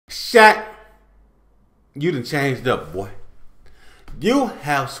Shaq, you done changed up, boy. You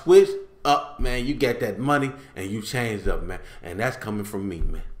have switched up, man. You got that money and you changed up, man. And that's coming from me,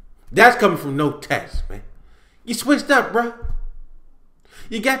 man. That's coming from no tax, man. You switched up, bro.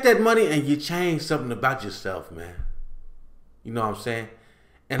 You got that money and you changed something about yourself, man. You know what I'm saying?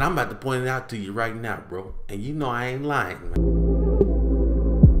 And I'm about to point it out to you right now, bro. And you know I ain't lying, man.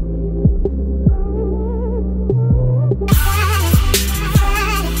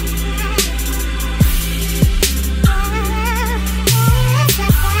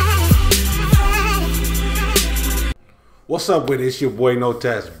 What's up with it? It's your boy No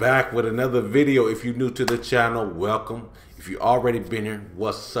Tax back with another video. If you're new to the channel, welcome. If you already been here,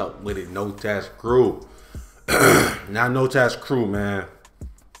 what's up with it? No Tax crew. Now No Tax crew, man.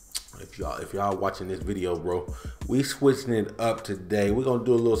 If y'all watching this video, bro, we switching it up today. We're gonna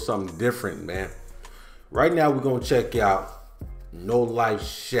do a little something different, man. Right now we're gonna check out No Life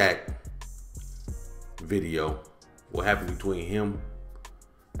Shaq video. What happened between him,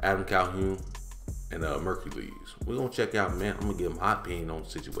 Adam Calhoun, and Merkules. We're gonna check out, man. I'm gonna give him my opinion on the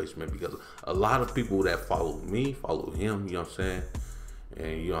situation, man, because a lot of people that follow me follow him, you know what I'm saying?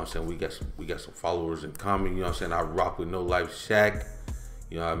 And you know what I'm saying, we got some followers in common, you know what I'm saying? I rock with No Life Shaq,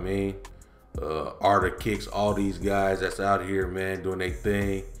 you know what I mean? Arter Kicks, all these guys that's out here, man, doing their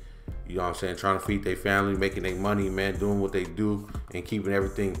thing, you know what I'm saying, trying to feed their family, making their money, man, doing what they do and keeping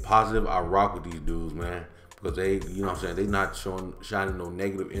everything positive. I rock with these dudes, man. Because they, you know what I'm saying, they not shining no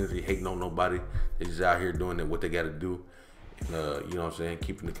negative energy, hating on nobody. They just out here doing what they got to do. And, you know what I'm saying,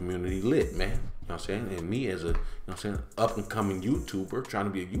 keeping the community lit, man. You know what I'm saying? And me as a, you know what I'm saying, up and coming YouTuber, trying to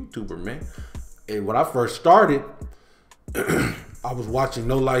be a YouTuber, man. And when I first started, I was watching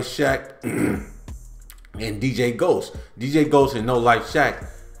No Life Shaq and DJ Ghost. DJ Ghost and No Life Shaq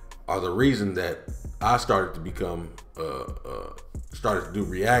are the reason that I started to become, started to do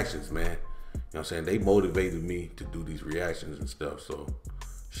reactions, man. You know what I'm saying? They motivated me to do these reactions and stuff. So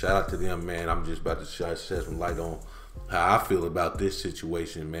shout out to them, man. I'm just about to shed some light on how I feel about this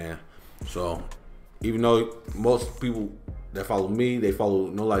situation, man. So even though most people that follow me, they follow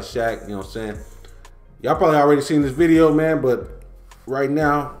No Life Shaq, you know what I'm saying? Y'all probably already seen this video, man, but right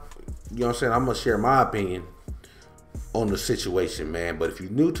now, you know what I'm saying, I'm gonna share my opinion on the situation, man. But if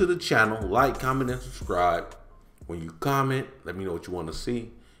you're new to the channel, like, comment, and subscribe. When you comment, let me know what you want to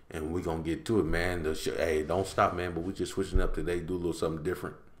see. And we're going to get to it, man. Hey, don't stop, man. But we just switching up today. Do a little something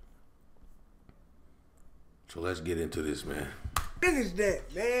different. So let's get into this, man. Finish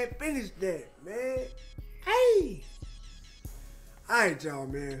that, man. Finish that, man. Hey. All right, y'all,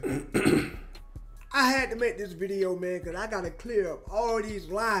 man. I had to make this video, man, because I got to clear up all these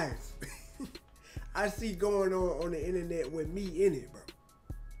lies I see going on the internet with me in it, bro.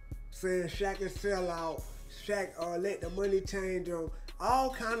 Saying Shaq is sell out. Shaq let the money change on.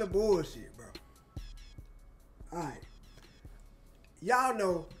 All kind of bullshit, bro. Alright. Y'all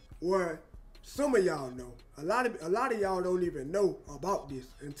know, or some of y'all know. A lot of y'all don't even know about this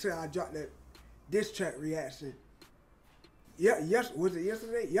until I dropped that diss track reaction. Yeah, yes, was it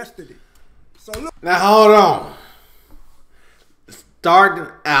yesterday? Yesterday. So look. Now hold on.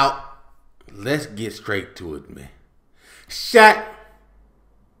 Starting out, let's get straight to it, man. Shaq,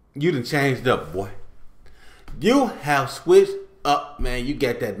 you done changed up, boy. You have switched up, man. You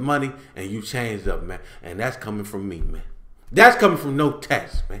got that money and you changed up, man. And that's coming from me, man. That's coming from no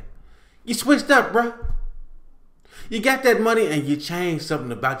tax, man. You switched up, bro. You got that money and you changed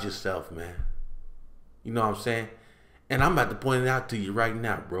something about yourself, man. You know what I'm saying? And I'm about to point it out to you right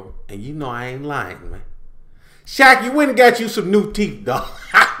now, bro. And you know I ain't lying, man. Shaq, you went and got you some new teeth, dog.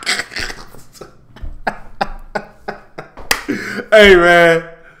 Hey, man.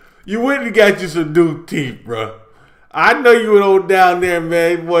 You went and got you some new teeth, bro. I know you went on down there,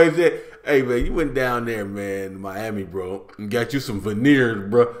 man. Boy said, hey, man, you went down there, man, to Miami, bro, and got you some veneers,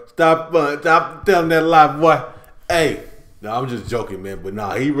 bro. Stop telling that lie, boy. Hey, no, I'm just joking, man. But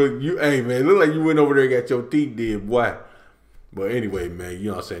nah, hey, man, look like you went over there and got your teeth did, boy. But anyway, man, you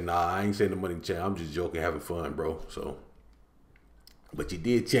know what I'm saying? Nah, I ain't saying the money change. I'm just joking, having fun, bro. So, but you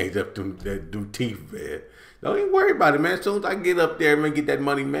did change up them teeth, man. Don't even worry about it, man. As soon as I get up there, man, get that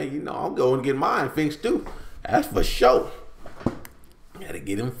money, man, you know, I'm going to get mine fixed, too. That's for sure. Gotta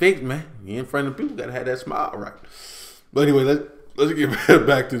get him fixed, man. You in front of people, gotta have that smile right. But anyway, let's get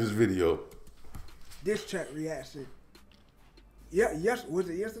back to this video. This track reaction. Yeah, yes, was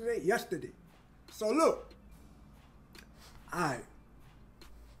it yesterday? Yesterday. So look. Alright.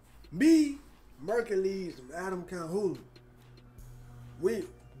 Me, Merkules, and Adam Calhoun, we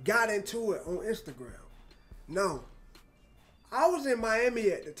got into it on Instagram. Now, I was in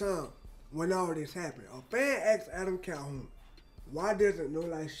Miami at the time when all this happened. A fan asked Adam Calhoun, why doesn't No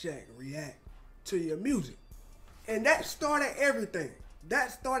Life Shaq react to your music? And that started everything.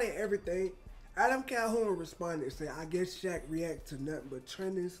 Adam Calhoun responded and said, I guess Shaq react to nothing but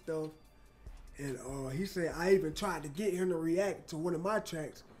trending stuff. And he said, I even tried to get him to react to one of my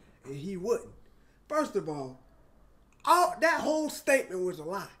tracks, and he wouldn't. First of all, that whole statement was a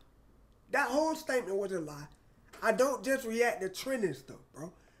lie. That whole statement was a lie. I don't just react to trending stuff,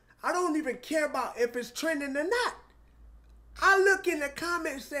 bro. I don't even care about if it's trending or not. I look in the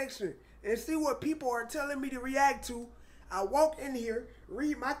comment section and see what people are telling me to react to. I walk in here,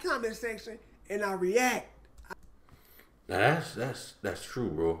 read my comment section, and I react. Now that's true,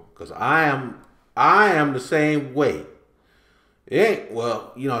 bro. Cause I am the same way. It ain't,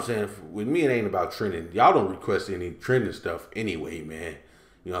 well, you know what I'm saying? With me, it ain't about trending. Y'all don't request any trending stuff anyway, man.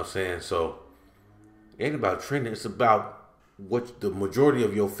 You know what I'm saying? So it ain't about trending. It's about what the majority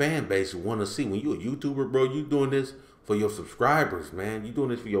of your fan base want to see. When you a YouTuber, bro, you doing this for your subscribers, man. You doing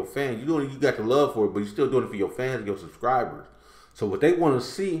this for your fans. You doing it, you got the love for it, but you still doing it for your fans and your subscribers. So what they want to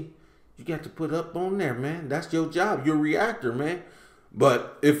see, you got to put up on there, man. That's your job. You're a reactor, man.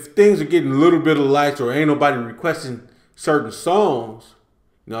 But if things are getting a little bit of likes or ain't nobody requesting certain songs,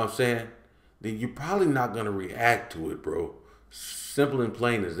 you know what I'm saying, then you're probably not going to react to it, bro. Simple and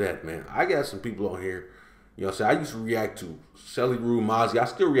plain as that, man. I got some people on here, you know what I'm saying, I used to react to Shelly Rue, Mozzie. I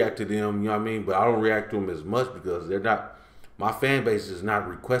still react to them, you know what I mean, but I don't react to them as much because they're not, my fan base is not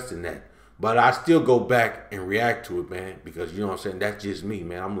requesting that. But I still go back and react to it, man, because, you know what I'm saying, that's just me,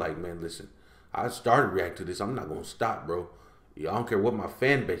 man. I'm like, man, listen, I started reacting to this. I'm not going to stop, bro. Yeah, I don't care what my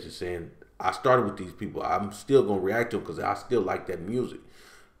fan base is saying. I started with these people. I'm still going to react to them because I still like that music.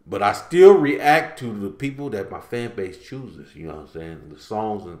 But I still react to the people that my fan base chooses, you know what I'm saying? The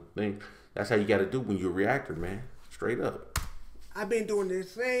songs and things. That's how you got to do when you're a reactor, man. Straight up. I've been doing the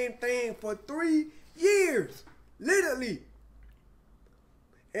same thing for 3 years. Literally.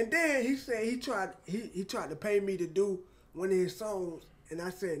 And then he said he tried to pay me to do one of his songs, and I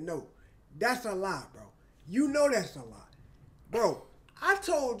said no. That's a lie, bro. You know that's a lie. Bro, I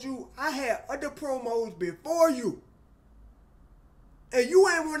told you I had other promos before you. And you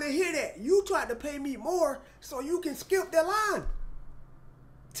ain't want to hear that. You tried to pay me more so you can skip the line.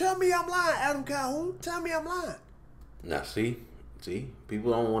 Tell me I'm lying, Adam Calhoun. Tell me I'm lying. Now, see,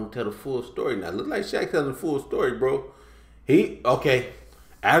 people don't want to tell the full story. Now, look like Shaq telling the full story, bro. Okay,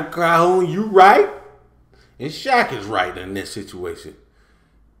 Adam Calhoun, you right, and Shaq is right in this situation.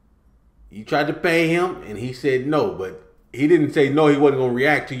 You tried to pay him, and he said no, but he didn't say no, he wasn't going to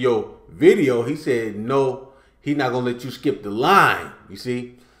react to your video. He said no, he's not going to let you skip the line, you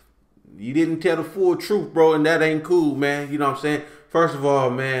see. You didn't tell the full truth, bro, and that ain't cool, man. You know what I'm saying? First of all,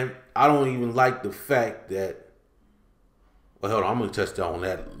 man, I don't even like the fact that, well, hold on, I'm going to touch on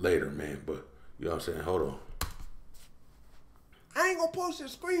that later, man, but you know what I'm saying? Hold on. I ain't going to post the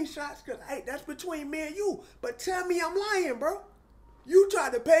screenshots because, hey, that's between me and you. But tell me I'm lying, bro. You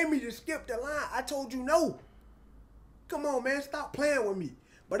tried to pay me to skip the line. I told you no. Come on, man. Stop playing with me.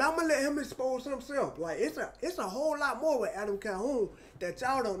 But I'm going to let him expose himself. Like, it's a whole lot more with Adam Calhoun that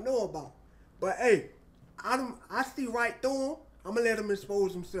y'all don't know about. But, hey, I see right through him. I'm going to let him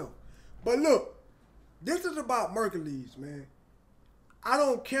expose himself. But, look, this is about Merkules, man. I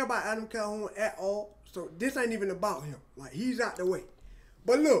don't care about Adam Calhoun at all. So, this ain't even about him. Like, he's out the way.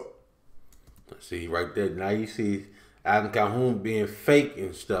 But, look. See, right there. Now you see Adam Calhoun being fake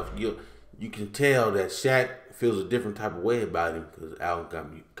and stuff. You can tell that Shaq feels a different type of way about him because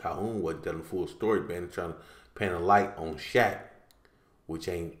Adam Calhoun wasn't telling the full story, man. Trying to paint a light on Shaq, which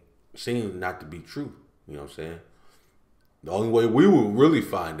ain't seemed not to be true. You know what I'm saying? The only way we will really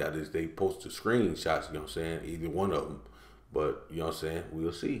find out is they post the screenshots, you know what I'm saying? Either one of them. But, you know what I'm saying?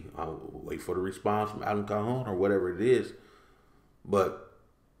 We'll see. I'll wait for the response from Adam Calhoun or whatever it is. But,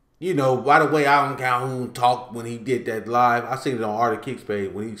 you know, by the way Adam Calhoun talked when he did that live, I seen it on Art of Kicks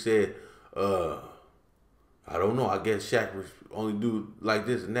page when he said, I don't know, I guess Shaq was only do like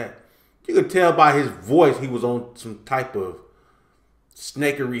this and that. You could tell by his voice he was on some type of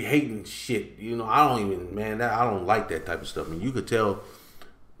snakery hating shit. You know, I don't like that type of stuff. I mean, you could tell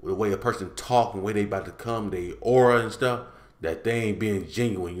the way a person talk and the way they about to come, they aura and stuff, that they ain't being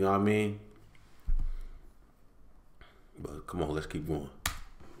genuine, you know what I mean? But come on, let's keep going.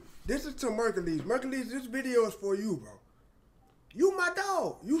 This is to Merkules. Merkules, this video is for you, bro. You my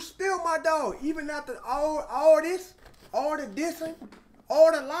dog. You still my dog. Even after all this, all the dissing,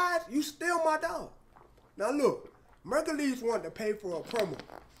 all the lies, you still my dog. Now look, Merkules wanted to pay for a promo.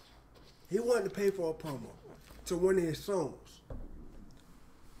 He wanted to pay for a promo to one of his songs.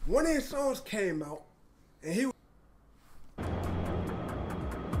 One of his songs came out, and he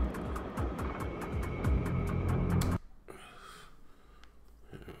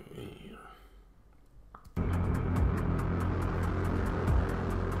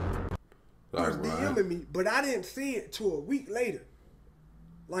DMing me, but I didn't see it till a week later.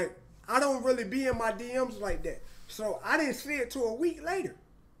 Like, I don't really be in my DMs like that. So I didn't see it till a week later.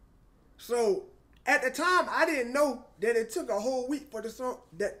 So at the time, I didn't know that it took a whole week for the song.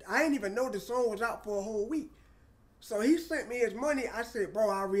 That I didn't even know the song was out for a whole week. So he sent me his money. I said, bro,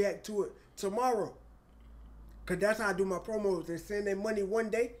 I'll react to it tomorrow. Because that's how I do my promos. They send their money one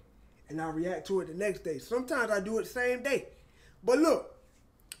day, and I react to it the next day. Sometimes I do it the same day. But look,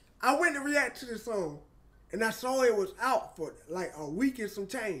 I went to react to the song, and I saw it was out for like a week and some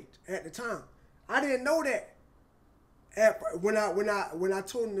change at the time. I didn't know that when I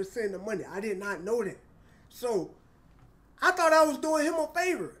told him to send the money. I did not know that. So I thought I was doing him a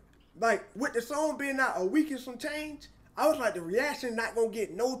favor. Like, with the song being out a week and some change, I was like, the reaction not gonna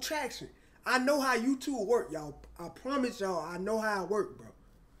get no traction. I know how YouTube work, y'all. I promise y'all, I know how it work, bro.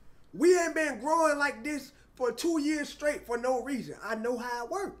 We ain't been growing like this for 2 years straight for no reason. I know how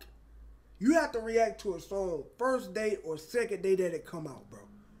it work. You have to react to a song first day or second day that it come out, bro.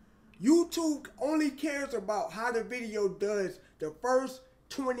 YouTube only cares about how the video does the first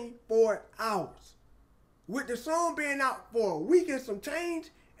 24 hours. With the song being out for a week and some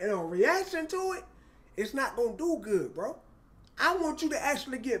change, and a reaction to it, it's not gonna do good, bro. I want you to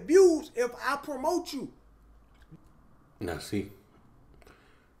actually get views if I promote you. Now see,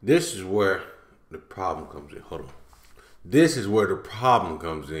 this is where the problem comes in. Hold on. This is where the problem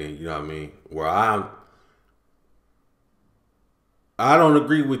comes in, you know what I mean? Where I don't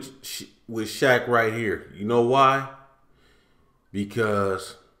agree with Shaq right here. You know why?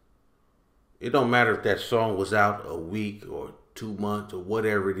 Because it don't matter if that song was out a week or 2 months or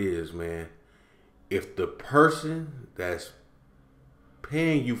whatever it is, man. If the person that's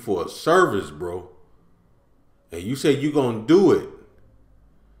paying you for a service, bro, and you say you're gonna do it,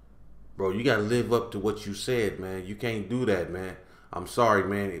 bro, you gotta live up to what you said, man. You can't do that, man. I'm sorry,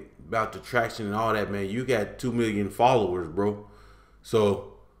 man. About the traction and all that, man. You got 2 million followers, bro.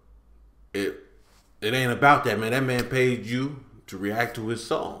 So it ain't about that, man. That man paid you to react to his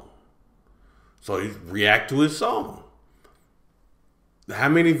song. So you react to his song. How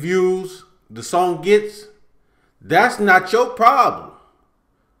many views the song gets, that's not your problem.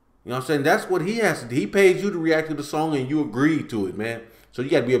 You know what I'm saying? That's what he has to do. He paid you to react to the song and you agreed to it, man. So you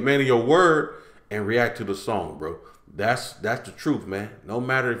got to be a man of your word and react to the song, bro. That's the truth, man. No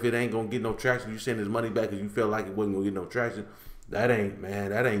matter if it ain't going to get no traction, you send his money back because you felt like it wasn't going to get no traction. That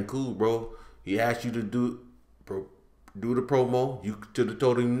ain't cool, bro. He asked you to do the promo. You should have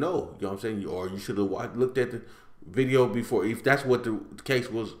told him no. You know what I'm saying? Or you should have looked at the video before. If that's what the case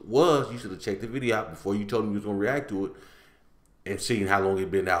was, you should have checked the video out before you told him you was gonna react to it, and seen how long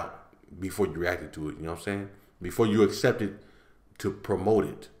it been out before you reacted to it. You know what I'm saying? Before you accepted to promote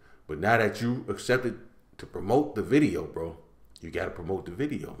it. But now that you accepted to promote the video, bro, you gotta promote the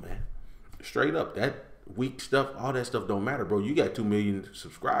video, man. Straight up, that weak stuff, all that stuff don't matter, bro. You got 2 million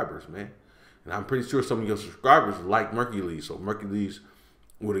subscribers, man, and I'm pretty sure some of your subscribers like Merkules. So Merkules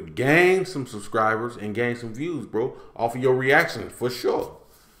would have gained some subscribers and gained some views, bro, off of your reaction, for sure.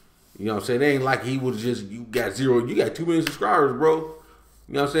 You know what I'm saying? It ain't like he was just, you got 2 million subscribers, bro.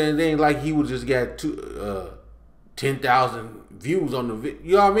 You know what I'm saying? It ain't like he was just got 10,000 views on the video.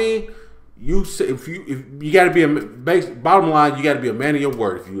 You know what I mean? You say, if you got to be bottom line, you got to be a man of your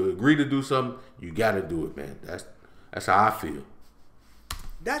word. If you agree to do something, you got to do it, man. That's how I feel.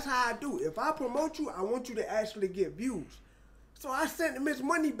 That's how I do. If I promote you, I want you to actually get views. So I sent him his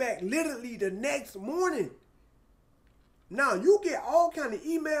money back literally the next morning. Now, you get all kind of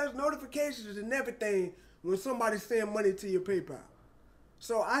emails, notifications, and everything when somebody send money to your PayPal.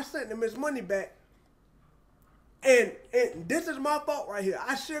 So I sent him his money back. And this is my fault right here.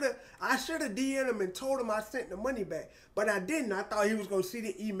 I should have DM'd him and told him I sent the money back. But I didn't. I thought he was going to see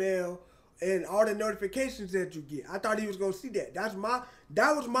the email and all the notifications that you get. I thought he was going to see that.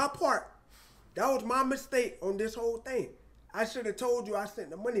 That was my part. That was my mistake on this whole thing. I should have told you I sent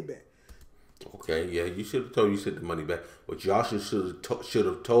the money back. Okay, yeah, you should have told you sent the money back. But y'all should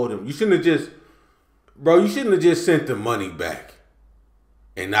have told him. You shouldn't have just, bro, you shouldn't have just sent the money back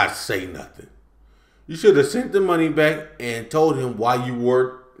and not say nothing. You should have sent the money back and told him why you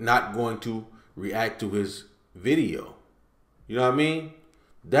were not going to react to his video. You know what I mean?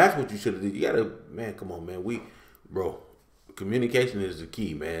 That's what you should have did. You gotta, man, come on, man. Bro, communication is the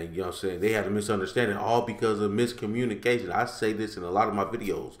key, man. You know what I'm saying? They had a misunderstanding all because of miscommunication. I say this in a lot of my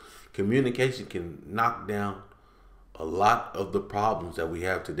videos. Communication can knock down a lot of the problems that we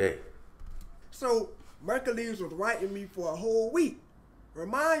have today. So, Merkules was writing me for a whole week.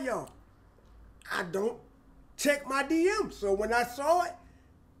 Remind y'all, I don't check my DMs. So when I saw it,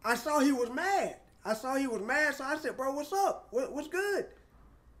 I saw he was mad. So I said, bro, what's up? What's good?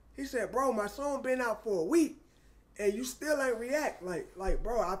 He said, bro, my song been out for a week and you still ain't react. Like,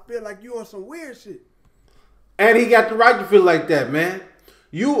 bro, I feel like you on some weird shit. And he got the right to feel like that, man.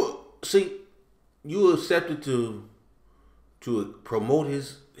 You accepted to promote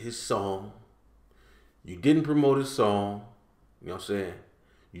his song. You didn't promote his song. You know what I'm saying?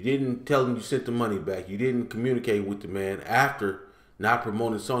 You didn't tell him you sent the money back. You didn't communicate with the man after not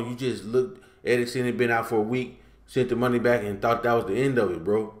promoting the song. You just looked at it, seen it been out for a week, sent the money back, and thought that was the end of it,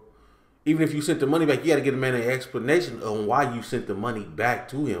 bro. Even if you sent the money back, you got to give the man an explanation on why you sent the money back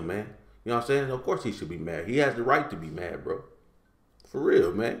to him, man. You know what I'm saying? Of course he should be mad. He has the right to be mad, bro. For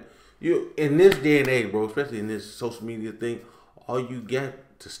real, man. You in this day and age, bro, especially in this social media thing, all you got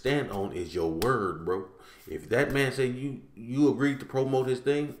to stand on is your word, bro. If that man say you agreed to promote his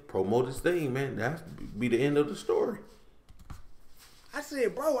thing, man. That's be the end of the story. I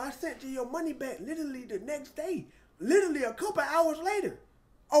said, bro, I sent you your money back literally the next day. Literally a couple hours later.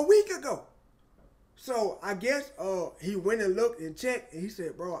 A week ago. So I guess he went and looked and checked and he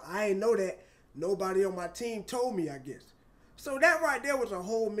said, bro, I ain't know that. Nobody on my team told me, I guess. So that right there was a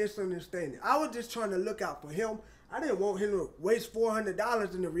whole misunderstanding. I was just trying to look out for him. I didn't want him to waste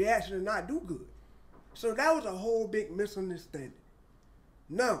 $400 in the reaction and not do good. So that was a whole big misunderstanding.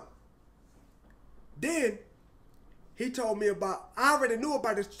 Now, then he told me about, I already knew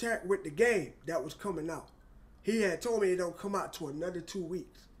about this track with the game that was coming out. He had told me it don't come out to another 2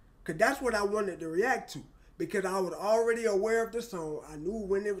 weeks. Because that's what I wanted to react to. Because I was already aware of the song. I knew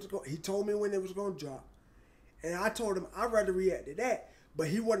when it was going, he told me when it was going to drop. And I told him I'd rather react to that. But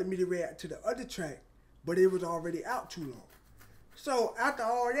he wanted me to react to the other track. But it was already out too long. So after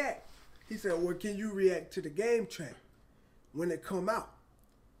all that, he said, well, can you react to the game track when it come out?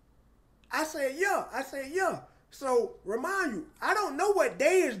 I said, yeah. So remind you, I don't know what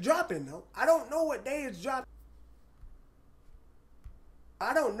day is dropping though. I don't know what day is dropping.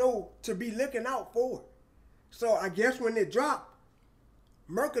 I don't know to be looking out for it. So I guess when it dropped,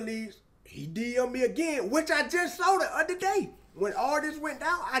 Merkules, he DM'd me again, which I just saw the other day. When all this went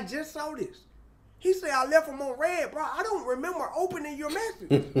down, I just saw this. He said, I left him on red, bro. I don't remember opening your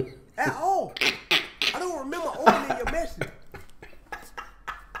message at all. I don't remember opening your message.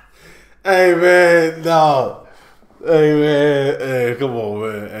 Hey, man, no. Hey, man. Hey, come on,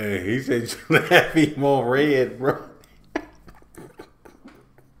 man. Hey, he said you left him on red, bro.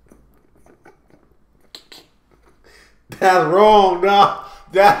 That's wrong, dog.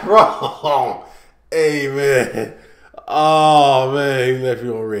 That's wrong. Hey, man. Oh, man. He left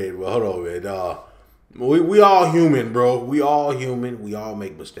you on red. Well, hold on, man, dog. We all human, bro. We all human. We all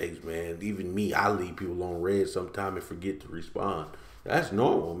make mistakes, man. Even me, I leave people on red sometime and forget to respond. That's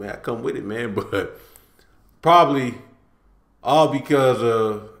normal, man. I come with it, man. But probably all because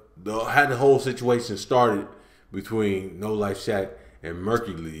how the whole situation started between No Life Shaq and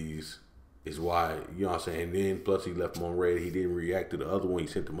Merkules is why, you know what I'm saying? And then plus he left him on red. He didn't react to the other one. He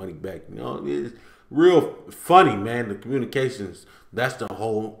sent the money back. You know, it's real funny, man. The communications, that's the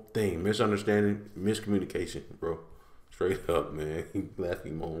whole thing. Misunderstanding, miscommunication, bro. Straight up, man. He left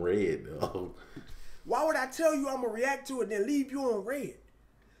him on red, dog. Why would I tell you I'm going to react to it and then leave you on red?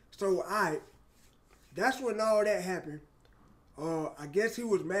 So, that's when all that happened. I guess he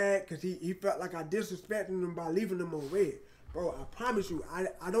was mad because he felt like I disrespected him by leaving him on red. Bro, I promise you,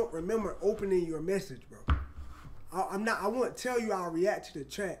 I don't remember opening your message, bro. I won't tell you I'll react to the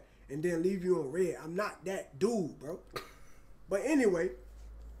track and then leave you on red. I'm not that dude, bro. But anyway,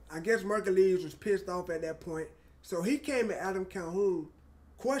 I guess Merkules was pissed off at that point. So he came at Adam Calhoun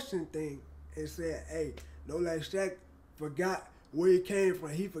question thing and said, hey, No Life Shaq forgot where he came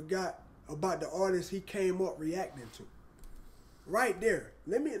from. He forgot about the artist he came up reacting to. Right there.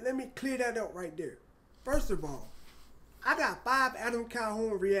 Let me clear that up right there. First of all, I got 5 Adam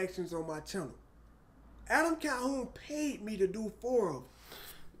Calhoun reactions on my channel. Adam Calhoun paid me to do 4 of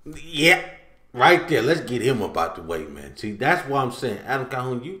them. Yeah, right there. Let's get him up out the way, man. See, that's what I'm saying. Adam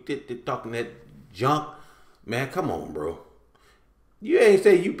Calhoun, you did talking that junk. Man, come on, bro. You ain't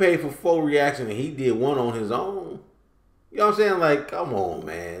say you paid for 4 reactions and he did 1 on his own. You know what I'm saying? Like, come on,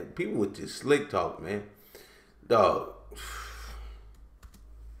 man. People with this slick talk, man. Dog.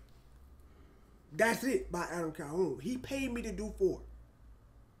 That's it by Adam Calhoun. He paid me to do 4.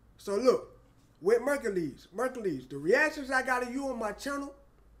 So look, with Merkules, the reactions I got of you on my channel,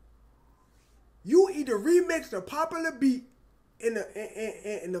 you either remixed a popular beat and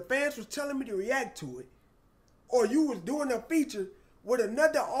the fans was telling me to react to it, or you was doing a feature with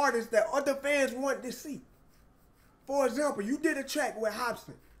another artist that other fans wanted to see. For example, you did a track with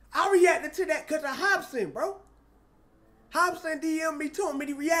Hobson. I reacted to that because of Hobson, bro. Hobson DM'd me, told me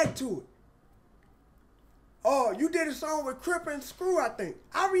to react to it. Oh, you did a song with Crip and Screw, I think.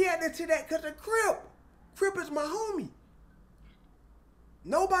 I reacted to that because of Crip. Crip is my homie.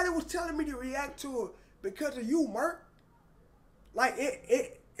 Nobody was telling me to react to it because of you, Merk. Like,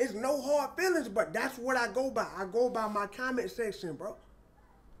 it's no hard feelings, but that's what I go by. I go by my comment section, bro.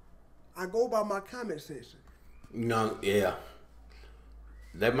 I go by my comment section. No, yeah.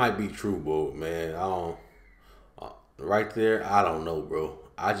 That might be true, bro, man. I don't... right there, I don't know, bro.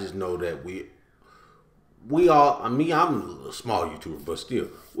 I just know that we all, I mean, I'm a small YouTuber, but still,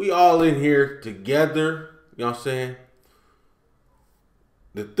 we all in here together, you know what I'm saying?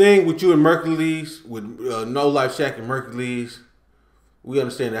 The thing with you and Merkules, with No Life Shaq and Merkules, we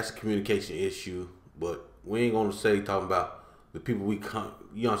understand that's a communication issue, but we ain't gonna say talking about the people we come,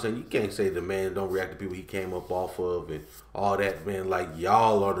 you know what I'm saying? You can't say the man don't react to people he came up off of and all that, man. Like,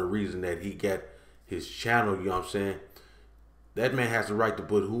 y'all are the reason that he got his channel, you know what I'm saying? That man has the right to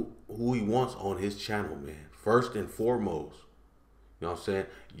put who he wants on his channel, man. First and foremost. You know what I'm saying?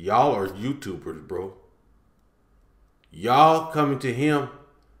 Y'all are YouTubers, bro. Y'all coming to him,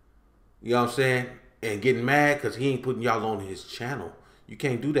 you know what I'm saying, and getting mad because he ain't putting y'all on his channel. You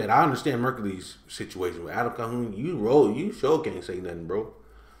can't do that. I understand Merkules' situation with Adam Calhoun. You sure can't say nothing, bro.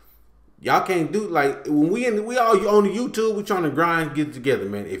 Y'all can't do, like, when we all on the YouTube, we trying to grind, get it together,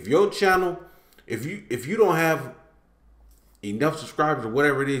 man. If your channel, if you don't have enough subscribers or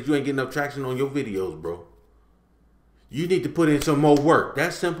whatever it is, you ain't getting enough traction on your videos, bro. You need to put in some more work.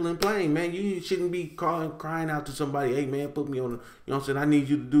 That's simple and plain, man. You shouldn't be crying out to somebody, hey, man, put me on, you know what I'm saying? I need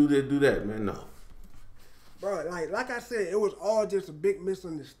you to do this, do that, man. No. Bro, like I said, it was all just a big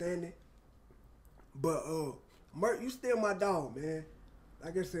misunderstanding. But, Merk, you still my dog, man.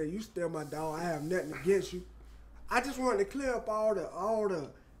 Like I said, you still my dog. I have nothing against you. I just wanted to clear up all the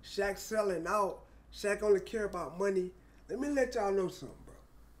Shaq selling out. Shaq only care about money. Let me let y'all know something, bro.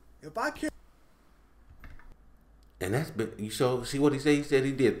 If I care... And that's been, you see what he said? He said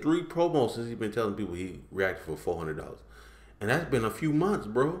he did 3 promos since he's been telling people he reacted for $400. And that's been a few months,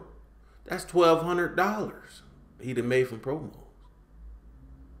 bro. That's $1,200 he done made from promos.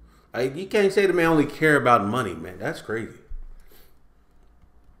 Like, you can't say the man only care about money, man. That's crazy.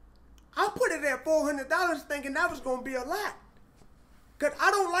 I put it at $400 thinking that was going to be a lot. Because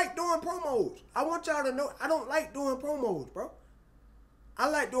I don't like doing promos. I want y'all to know I don't like doing promos, bro. I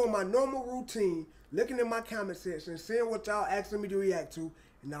like doing my normal routine, looking in my comment section, seeing what y'all asking me to react to,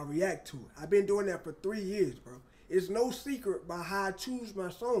 and I react to it. I've been doing that for 3 years, bro. It's no secret by how I choose my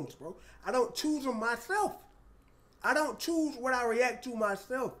songs, bro. I don't choose them myself. I don't choose what I react to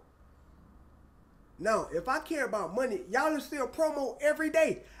myself. Now, if I care about money, y'all will see a promo every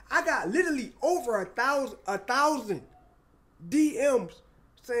day. I got literally over 1,000 DMs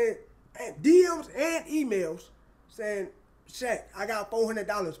saying, DMs and emails saying, Shaq, I got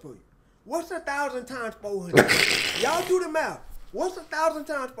 $400 for you. What's 1,000 times 400? Y'all do the math. What's 1,000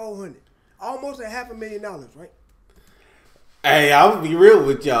 times 400? Almost $500,000, right? Hey, I'm gonna be real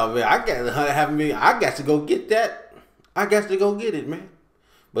with y'all, man. I got $500,000. I got to go get that. I got to go get it, man.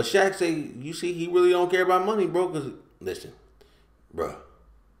 But Shaq say, you see, he really don't care about money, bro. Cause listen, bro,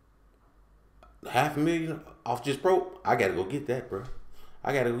 $500,000 off just pro. I gotta go get that, bro.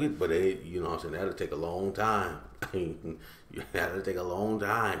 I gotta go get, but you know what I'm saying? That'll take a long time. That'll take a long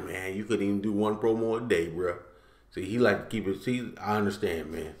time, man. You couldn't even do 1 promo a day, bro. See, he like to keep it. See, I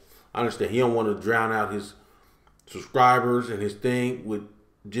understand, man. I understand. He don't want to drown out his subscribers and his thing with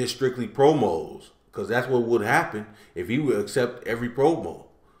just strictly promos, because that's what would happen if he would accept every promo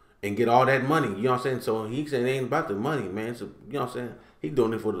and get all that money. You know what I'm saying? So he said it ain't about the money, man. So, you know what I'm saying? He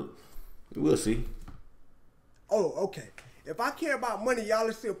doing it for the, we'll see. Oh, okay. If I care about money, y'all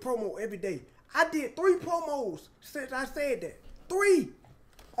will see a promo every day. I did 3 promos since I said that. 3.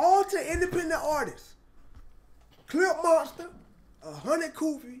 All to independent artists. Clip Monster, 100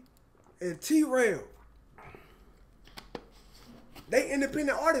 Koofy, and T-Rail. They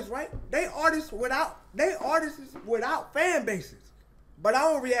independent artists, right? They artists without fan bases. But I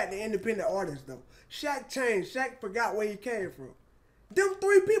don't react to independent artists though. Shaq changed. Shaq forgot where he came from. Them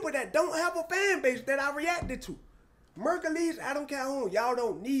 3 people that don't have a fan base that I reacted to. Merkules, Adam Calhoun, y'all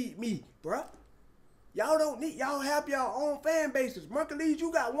don't need me, bruh. Y'all have your own fan bases. Merkules,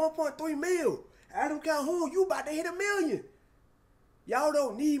 you got 1.3 mil. Adam Calhoun, you about to hit 1 million. Y'all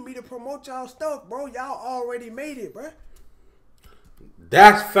don't need me to promote y'all stuff, bro. Y'all already made it, bruh.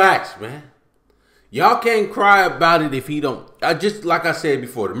 That's facts, man. Y'all can't cry about it if he don't. Just like I said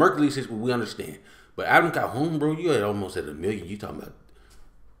before, the Merkules is what we understand. But Adam Calhoun, bro, you had almost at 1 million. You talking about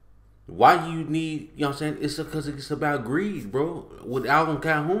why you need, you know what I'm saying? It's because it's about greed, bro. With Adam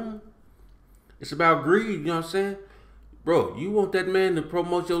Calhoun, it's about greed, you know what I'm saying? Bro, you want that man to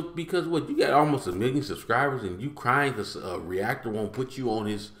promote your, because what, you got almost 1 million subscribers and you crying because a reactor won't put you on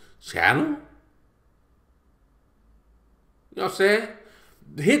his channel? You know what I'm saying?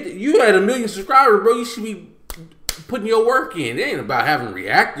 You had 1 million subscribers, bro. You should be putting your work in. It ain't about having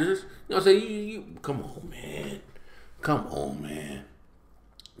reactors. You know what I'm saying? You come on, man. Come on, man.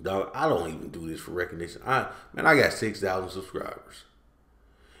 Dog, I don't even do this for recognition. I got 6,000 subscribers.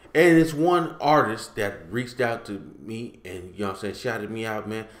 And it's one artist that reached out to me and, you know what I'm saying, shouted me out,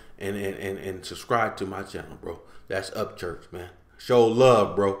 man, and subscribed to my channel, bro. That's Upchurch, man. Show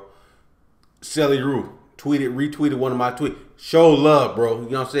love, bro. Sally Rue retweeted one of my tweets. Show love, bro. You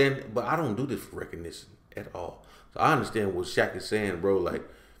know what I'm saying? But I don't do this for recognition at all. So I understand what Shaq is saying, bro. Like,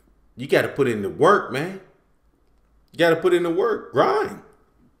 you got to put in the work, man. You got to put in the work. Grind.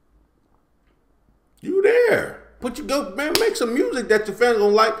 You there. Man, make some music that your fans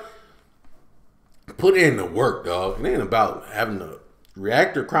don't like. Put in the work, dog. It ain't about having a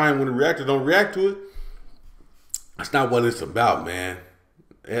reactor crying when the reactor don't react to it. That's not what it's about, man.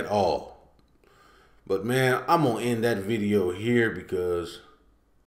 At all. But, man, I'm going to end that video here because